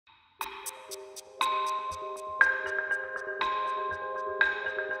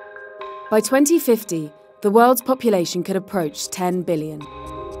By 2050, the world's population could approach 10 billion.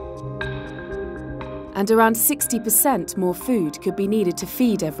 And around 60% more food could be needed to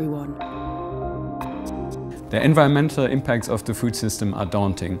feed everyone. The environmental impacts of the food system are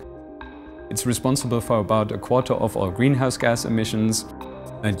daunting. It's responsible for about a quarter of all greenhouse gas emissions.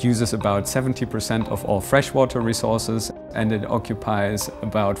 It uses about 70% of all freshwater resources, and it occupies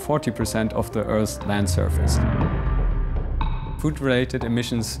about 40% of the Earth's land surface. Food-related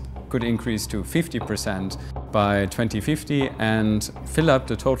emissions could increase to 50% by 2050 and fill up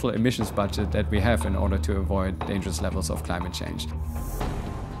the total emissions budget that we have in order to avoid dangerous levels of climate change.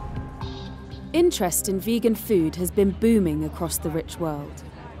 Interest in vegan food has been booming across the rich world.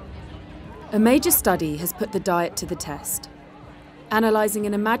 A major study has put the diet to the test, analysing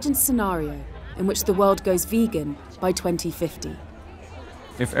an imagined scenario in which the world goes vegan by 2050.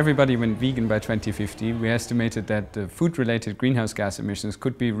 If everybody went vegan by 2050, we estimated that the food-related greenhouse gas emissions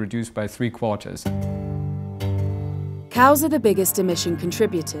could be reduced by 3/4. Cows are the biggest emission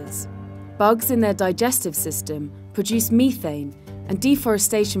contributors. Bugs in their digestive system produce methane, and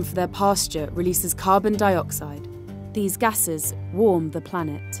deforestation for their pasture releases carbon dioxide. These gases warm the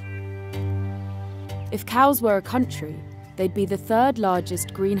planet. If cows were a country, they'd be the third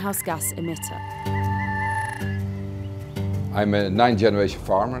largest greenhouse gas emitter. I'm a 9th-generation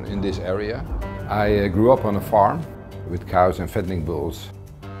farmer in this area. I grew up on a farm with cows and fattening bulls.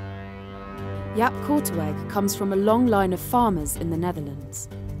 Jaap Korteweg comes from a long line of farmers in the Netherlands.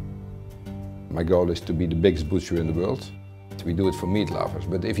 My goal is to be the biggest butcher in the world. We do it for meat lovers,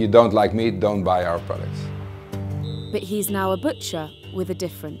 but if you don't like meat, don't buy our products. But he's now a butcher with a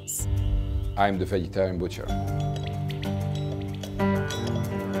difference. I'm the vegetarian butcher.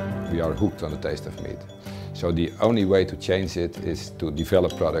 We are hooked on the taste of meat. So the only way to change it is to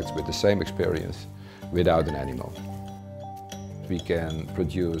develop products with the same experience without an animal. We can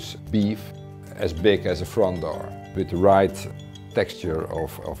produce beef as big as a front door with the right texture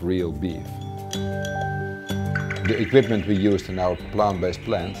of real beef. The equipment we used in our plant-based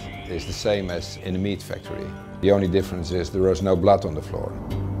plant is the same as in a meat factory. The only difference is there was no blood on the floor.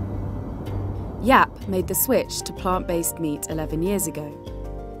 Jaap made the switch to plant-based meat 11 years ago.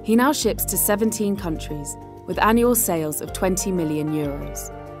 He now ships to 17 countries with annual sales of 20 million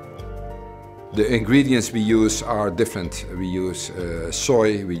euros. The ingredients we use are different. We use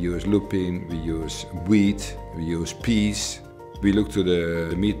soy, we use lupin, we use wheat, we use peas. We look to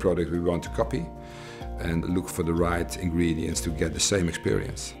the meat product we want to copy and look for the right ingredients to get the same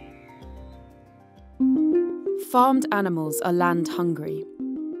experience. Farmed animals are land hungry.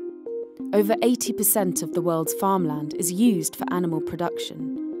 Over 80% of the world's farmland is used for animal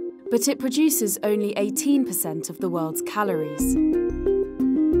production, but it produces only 18% of the world's calories.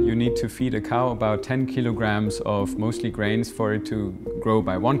 You need to feed a cow about 10 kilograms of mostly grains for it to grow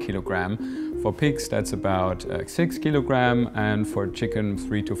by 1 kilogram. For pigs, that's about 6 kilograms, and for chicken,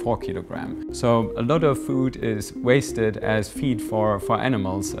 3 to 4 kilograms. So a lot of food is wasted as feed for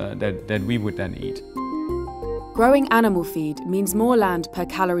animals that we would then eat. Growing animal feed means more land per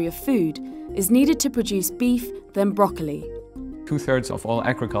calorie of food is needed to produce beef than broccoli. 2/3 of all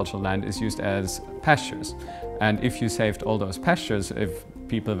agricultural land is used as pastures. And if you saved all those pastures, if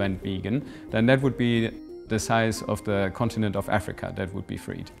people went vegan, then that would be the size of the continent of Africa that would be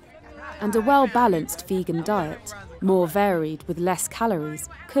freed. And a well-balanced vegan diet, more varied with less calories,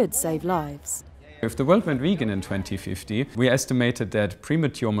 could save lives. If the world went vegan in 2050, we estimated that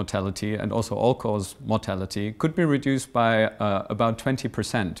premature mortality and also all-cause mortality could be reduced by about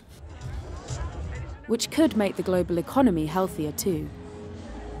 20%. Which could make the global economy healthier too.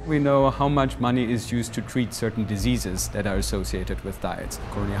 We know how much money is used to treat certain diseases that are associated with diets.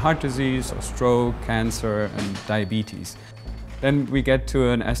 Coronary heart disease, or stroke, cancer, and diabetes. Then we get to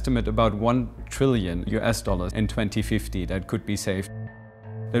an estimate about $1 trillion in 2050 that could be saved.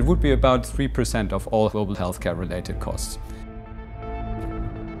 That would be about 3% of all global healthcare-related costs.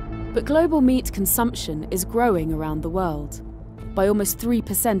 But global meat consumption is growing around the world, by almost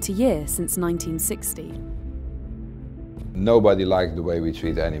 3% a year since 1960. Nobody liked the way we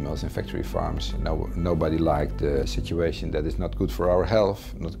treat animals in factory farms. Nobody liked the situation that is not good for our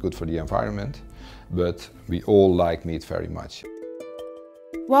health, not good for the environment, but we all like meat very much.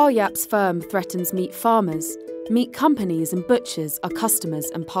 While Jaap's firm threatens meat farmers, meat companies and butchers are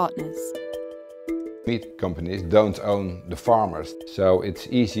customers and partners. Meat companies don't own the farmers, so it's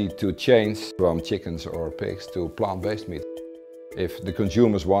easy to change from chickens or pigs to plant-based meat. If the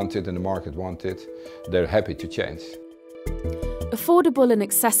consumers want it and the market want it, they're happy to change. Affordable and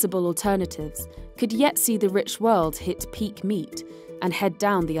accessible alternatives could yet see the rich world hit peak meat and head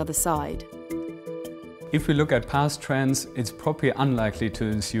down the other side. If we look at past trends, it's probably unlikely to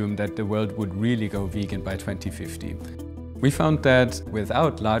assume that the world would really go vegan by 2050. We found that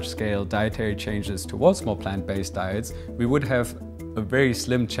without large-scale dietary changes towards more plant-based diets, we would have a very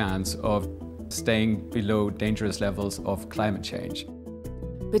slim chance of staying below dangerous levels of climate change.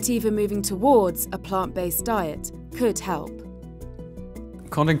 But even moving towards a plant-based diet could help.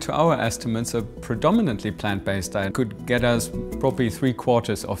 According to our estimates, a predominantly plant-based diet could get us probably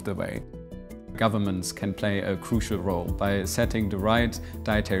 3/4 of the way. Governments can play a crucial role by setting the right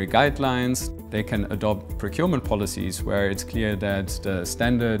dietary guidelines. They can adopt procurement policies where it's clear that the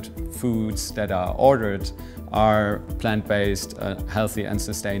standard foods that are ordered are plant-based, healthy and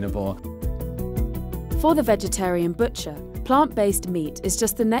sustainable. For the vegetarian butcher, plant-based meat is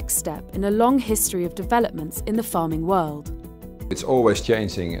just the next step in a long history of developments in the farming world. It's always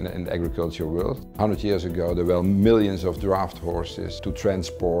changing in the agricultural world. 100 years ago there were millions of draft horses to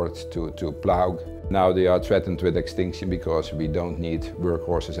transport, to plough. Now they are threatened with extinction because we don't need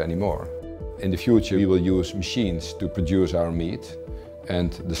workhorses anymore. In the future we will use machines to produce our meat,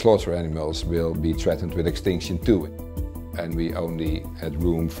 and the slaughter animals will be threatened with extinction too. And we only had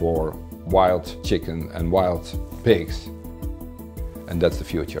room for wild chicken and wild pigs. And that's the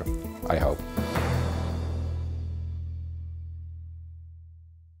future, I hope.